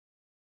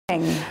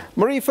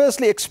Marie,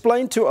 firstly,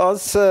 explain to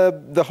us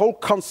the whole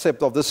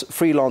concept of this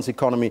freelance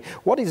economy.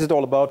 What is it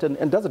all about,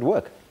 and does it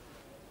work?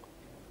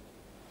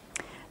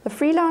 The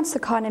freelance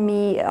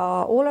economy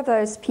are all of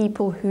those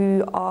people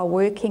who are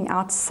working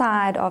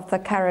outside of the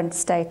current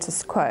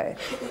status quo.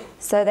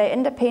 So they're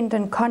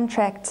independent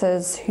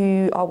contractors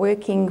who are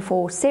working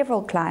for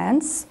several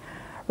clients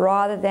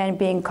rather than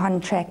being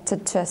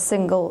contracted to a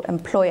single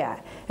employer.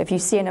 If you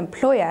see an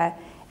employer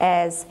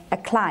as a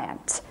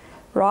client,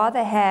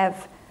 rather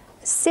have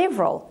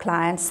several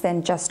clients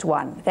than just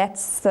one.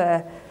 That's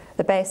the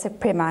basic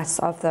premise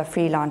of the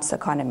freelance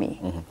economy.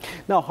 Mm-hmm.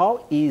 Now,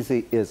 how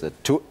easy is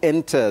it to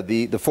enter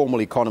the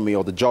formal economy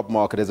or the job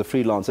market as a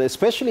freelancer,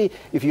 especially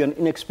if you're an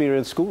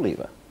inexperienced school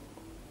leaver?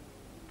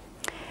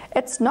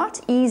 It's not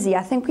easy.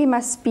 I think we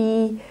must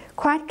be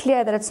quite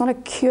clear that it's not a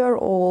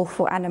cure-all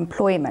for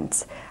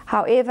unemployment.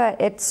 However,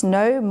 it's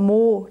no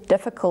more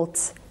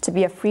difficult to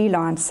be a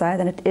freelancer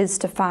than it is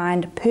to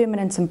find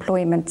permanent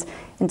employment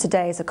in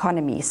today's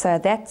economy. So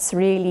that's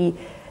really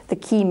the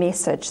key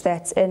message,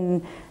 that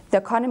in the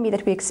economy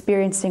that we're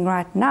experiencing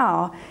right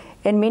now,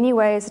 in many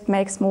ways it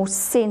makes more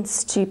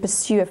sense to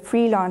pursue a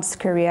freelance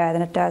career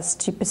than it does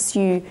to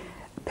pursue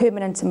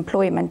permanent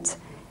employment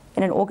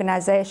in an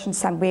organization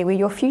somewhere where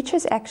your future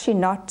is actually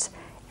not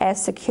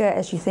as secure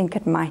as you think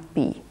it might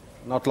be.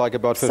 Not like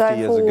about 50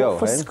 years ago,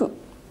 eh?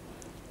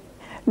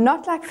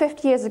 Not like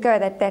 50 years ago.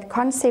 That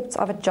concept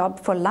of a job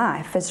for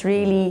life is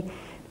really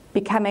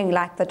becoming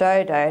like the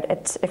dodo.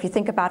 If you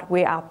think about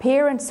where our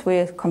parents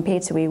were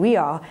compared to where we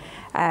are,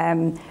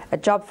 a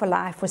job for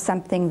life was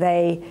something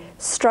they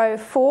strove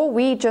for.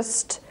 We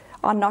just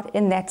are not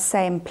in that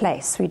same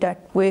place. We don't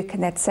work in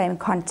that same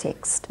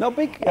context.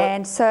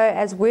 And so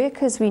as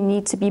workers, we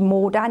need to be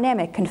more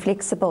dynamic and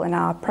flexible in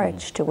our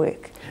approach to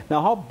work.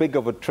 Now, how big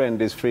of a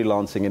trend is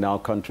freelancing in our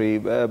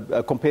country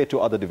compared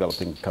to other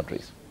developing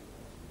countries?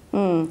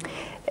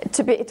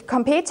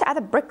 Compared to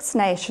other BRICS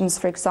nations,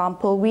 for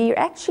example, we're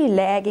actually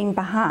lagging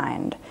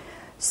behind.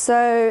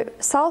 So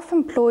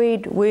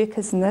self-employed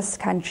workers in this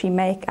country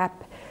make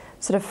up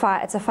sort of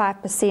it's a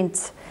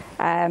 5%,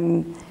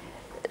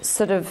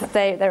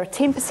 they're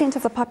 10%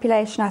 of the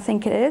population, I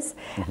think it is,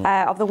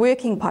 of the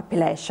working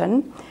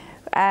population,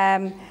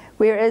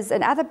 whereas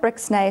in other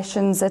BRICS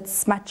nations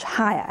it's much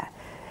higher.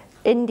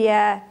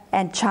 India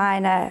and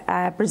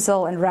China,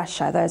 Brazil and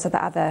Russia, those are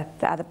the other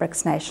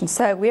BRICS nations.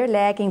 So we're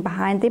lagging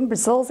behind them.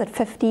 Brazil's at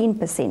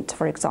 15%,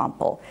 for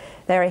example.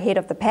 They're ahead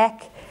of the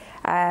pack,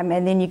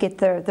 and then you get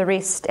the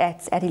rest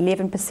at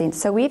 11%.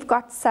 So we've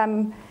got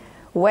some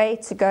way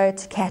to go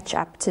to catch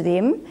up to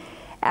them.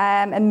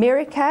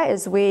 America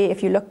is where,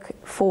 if you look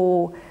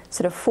for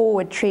sort of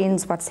forward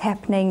trends, what's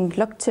happening,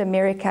 look to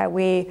America,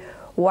 where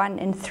 1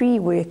 in 3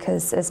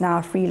 workers is now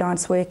a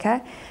freelance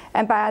worker.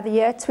 And by the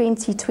year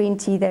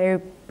 2020,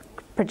 they're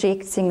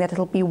projecting that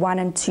it'll be 1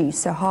 in 2,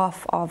 so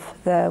half of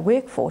the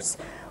workforce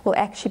will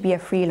actually be a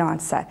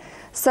freelancer.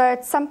 So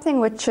it's something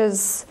which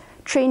is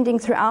trending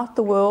throughout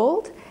the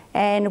world,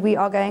 and we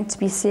are going to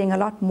be seeing a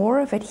lot more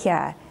of it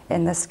here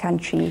in this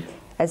country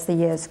as the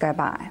years go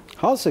by.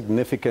 How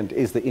significant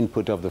is the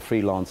input of the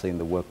freelancer in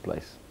the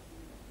workplace?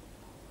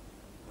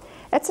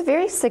 It's a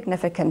very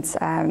significant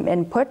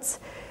input.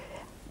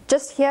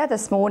 Just here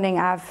this morning,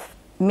 I've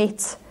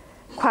met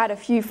quite a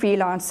few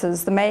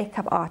freelancers. The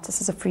makeup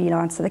artist is a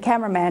freelancer, the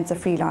cameraman's a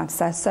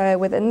freelancer. So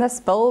within this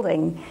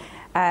building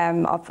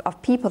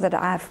of people that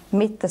I've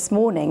met this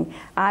morning,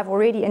 I've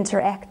already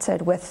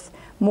interacted with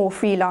more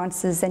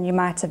freelancers than you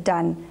might have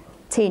done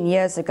 10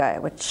 years ago,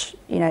 which,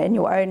 you know, in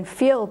your own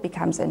field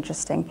becomes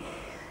interesting.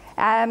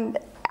 And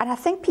I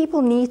think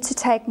people need to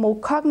take more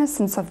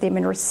cognizance of them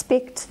and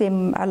respect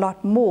them a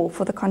lot more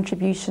for the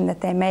contribution that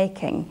they're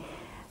making.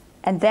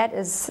 And that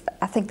is,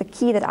 I think, the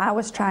key that I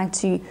was trying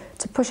to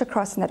push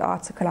across in that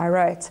article I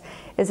wrote,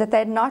 is that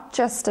they're not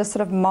just a sort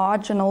of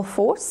marginal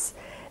force.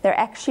 They're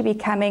actually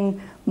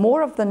becoming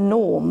more of the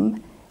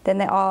norm than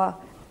they are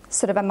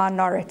sort of a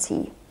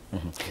minority.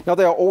 Now,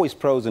 there are always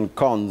pros and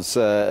cons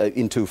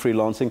into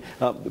freelancing.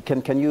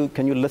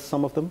 Can you list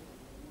some of them?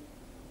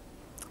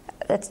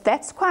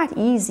 That's quite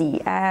easy.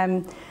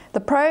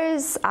 The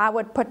pros, I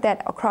would put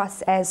that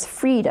across as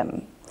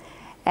freedom.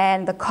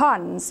 And the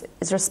cons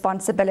is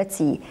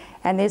responsibility.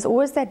 And there's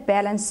always that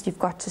balance you've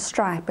got to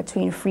strike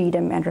between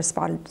freedom and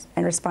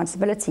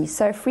responsibility.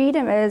 So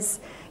freedom is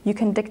you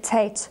can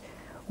dictate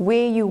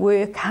where you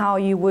work, how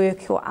you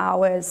work, your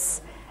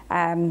hours,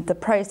 the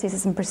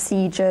processes and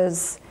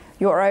procedures,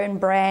 your own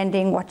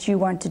branding, what you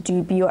want to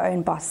do, be your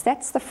own boss.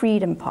 That's the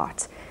freedom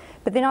part.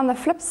 But then on the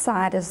flip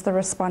side is the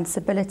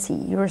responsibility.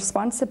 You're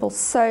responsible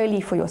solely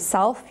for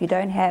yourself. You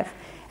don't have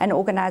an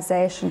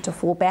organization to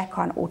fall back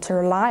on or to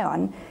rely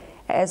on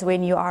as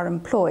when you are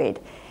employed.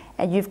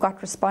 And you've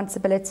got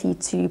responsibility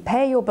to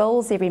pay your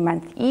bills every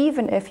month,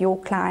 even if your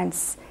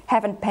clients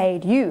haven't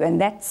paid you.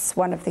 And that's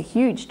one of the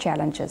huge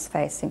challenges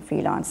facing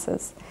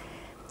freelancers.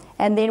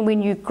 And then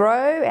when you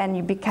grow and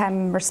you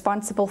become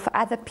responsible for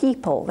other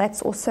people,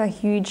 that's also a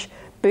huge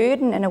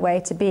burden in a way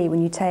to be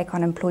when you take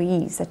on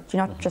employees, that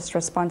you're not just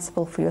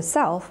responsible for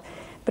yourself,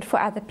 but for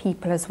other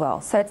people as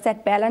well. So it's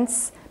that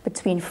balance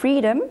between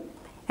freedom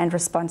and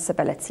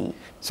responsibility.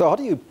 So how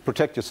do you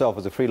protect yourself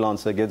as a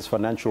freelancer against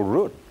financial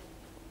ruin?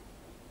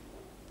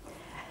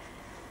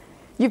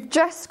 You've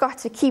just got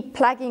to keep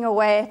plugging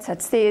away at it.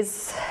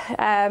 There's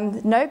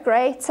no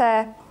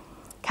greater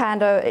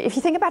kind of, if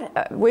you think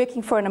about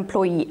working for an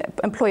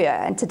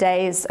employer in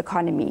today's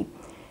economy,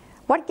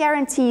 what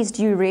guarantees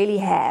do you really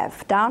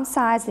have?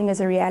 Downsizing is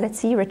a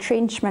reality.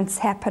 Retrenchments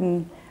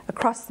happen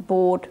across the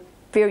board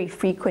very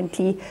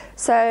frequently.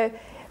 So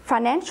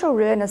financial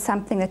ruin is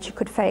something that you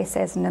could face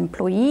as an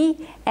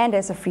employee and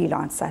as a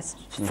freelancer.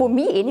 For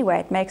me anyway,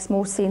 it makes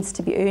more sense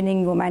to be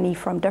earning your money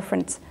from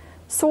different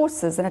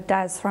sources than it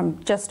does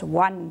from just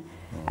one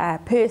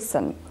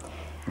person.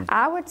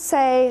 I would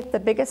say the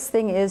biggest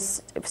thing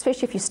is,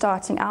 especially if you're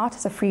starting out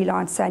as a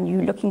freelancer and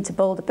you're looking to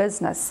build a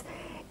business,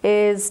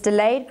 is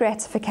delayed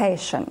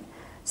gratification.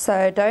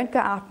 So don't go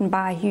out and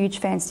buy a huge,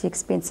 fancy,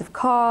 expensive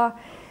car.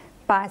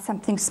 Buy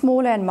something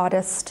smaller and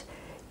modest.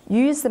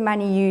 Use the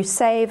money you're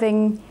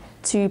saving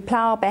to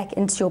plow back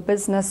into your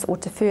business or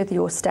to further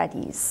your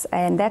studies.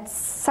 And that's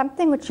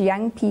something which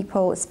young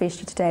people,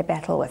 especially today,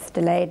 battle with,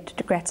 delayed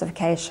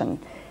gratification.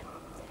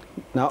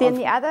 Now, then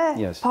the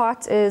other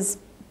part is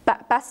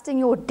busting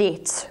your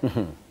debt.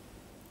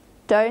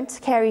 Don't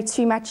carry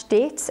too much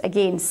debt.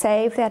 Again,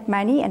 save that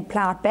money and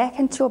plow it back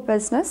into your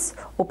business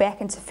or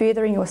back into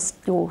furthering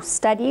your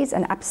studies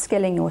and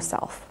upskilling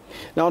yourself.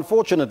 Now,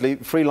 unfortunately,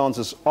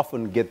 freelancers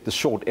often get the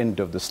short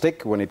end of the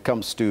stick when it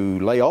comes to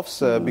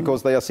layoffs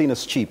because they are seen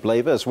as cheap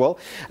labor as well.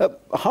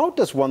 How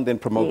does one then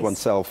promote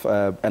oneself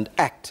and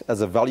act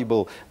as a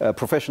valuable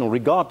professional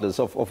regardless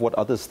of what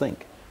others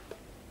think?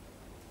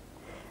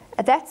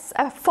 That's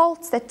a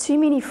fault that too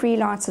many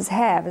freelancers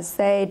have, is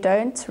they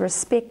don't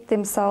respect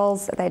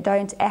themselves, they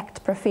don't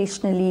act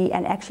professionally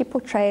and actually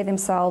portray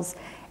themselves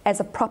as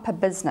a proper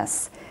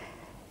business.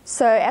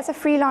 So as a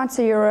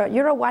freelancer,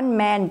 you're a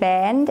one-man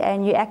band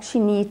and you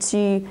actually need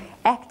to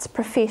act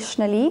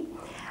professionally.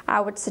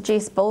 I would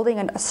suggest building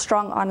a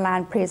strong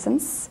online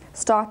presence.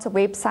 Start a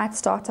website,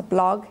 start a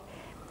blog.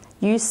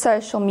 Use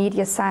social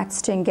media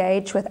sites to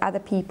engage with other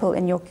people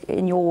in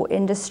your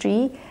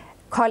industry,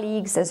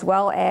 colleagues as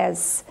well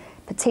as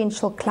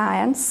potential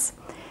clients.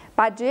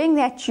 By doing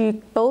that, you're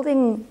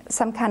building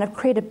some kind of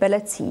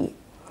credibility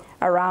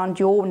around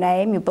your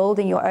name. You're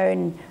building your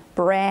own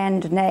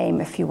brand name,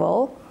 if you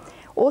will.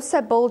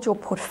 Also build your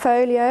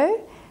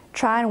portfolio.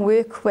 Try and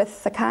work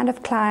with the kind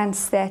of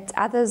clients that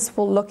others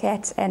will look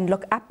at and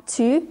look up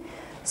to.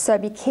 So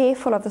be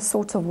careful of the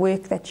sort of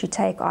work that you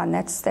take on.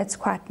 That's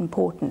quite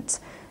important.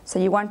 So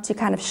you want to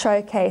kind of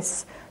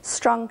showcase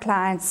strong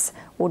clients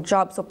or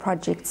jobs or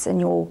projects in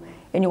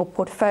your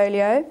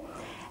portfolio.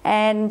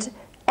 And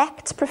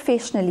act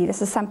professionally.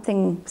 This is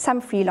something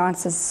some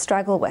freelancers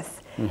struggle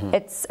with.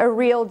 It's a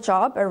real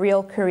job, a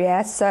real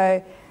career,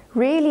 so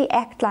really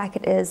act like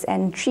it is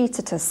and treat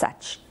it as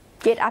such.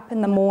 Get up in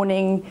the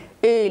morning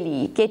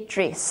early, get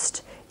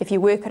dressed. If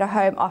you work at a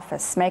home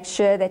office, make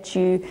sure that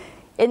you're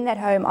in that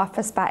home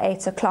office by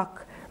 8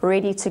 o'clock,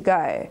 ready to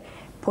go.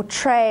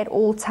 Portray at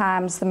all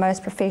times the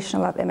most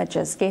professional of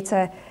images. Get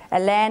a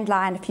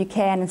landline if you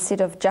can instead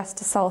of just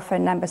a cell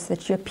phone number so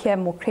that you appear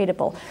more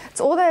credible.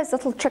 It's all those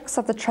little tricks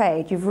of the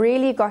trade. You've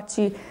really got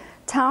to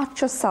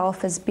tout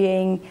yourself as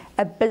being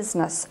a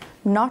business,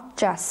 not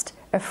just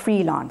a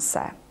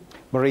freelancer.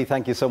 Marie,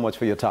 thank you so much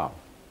for your time.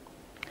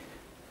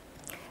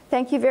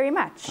 Thank you very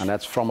much. And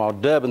that's from our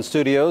Durban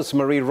studios,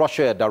 Marie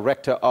Rocher,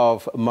 Director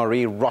of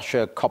Marie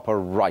Rocher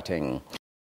Copywriting.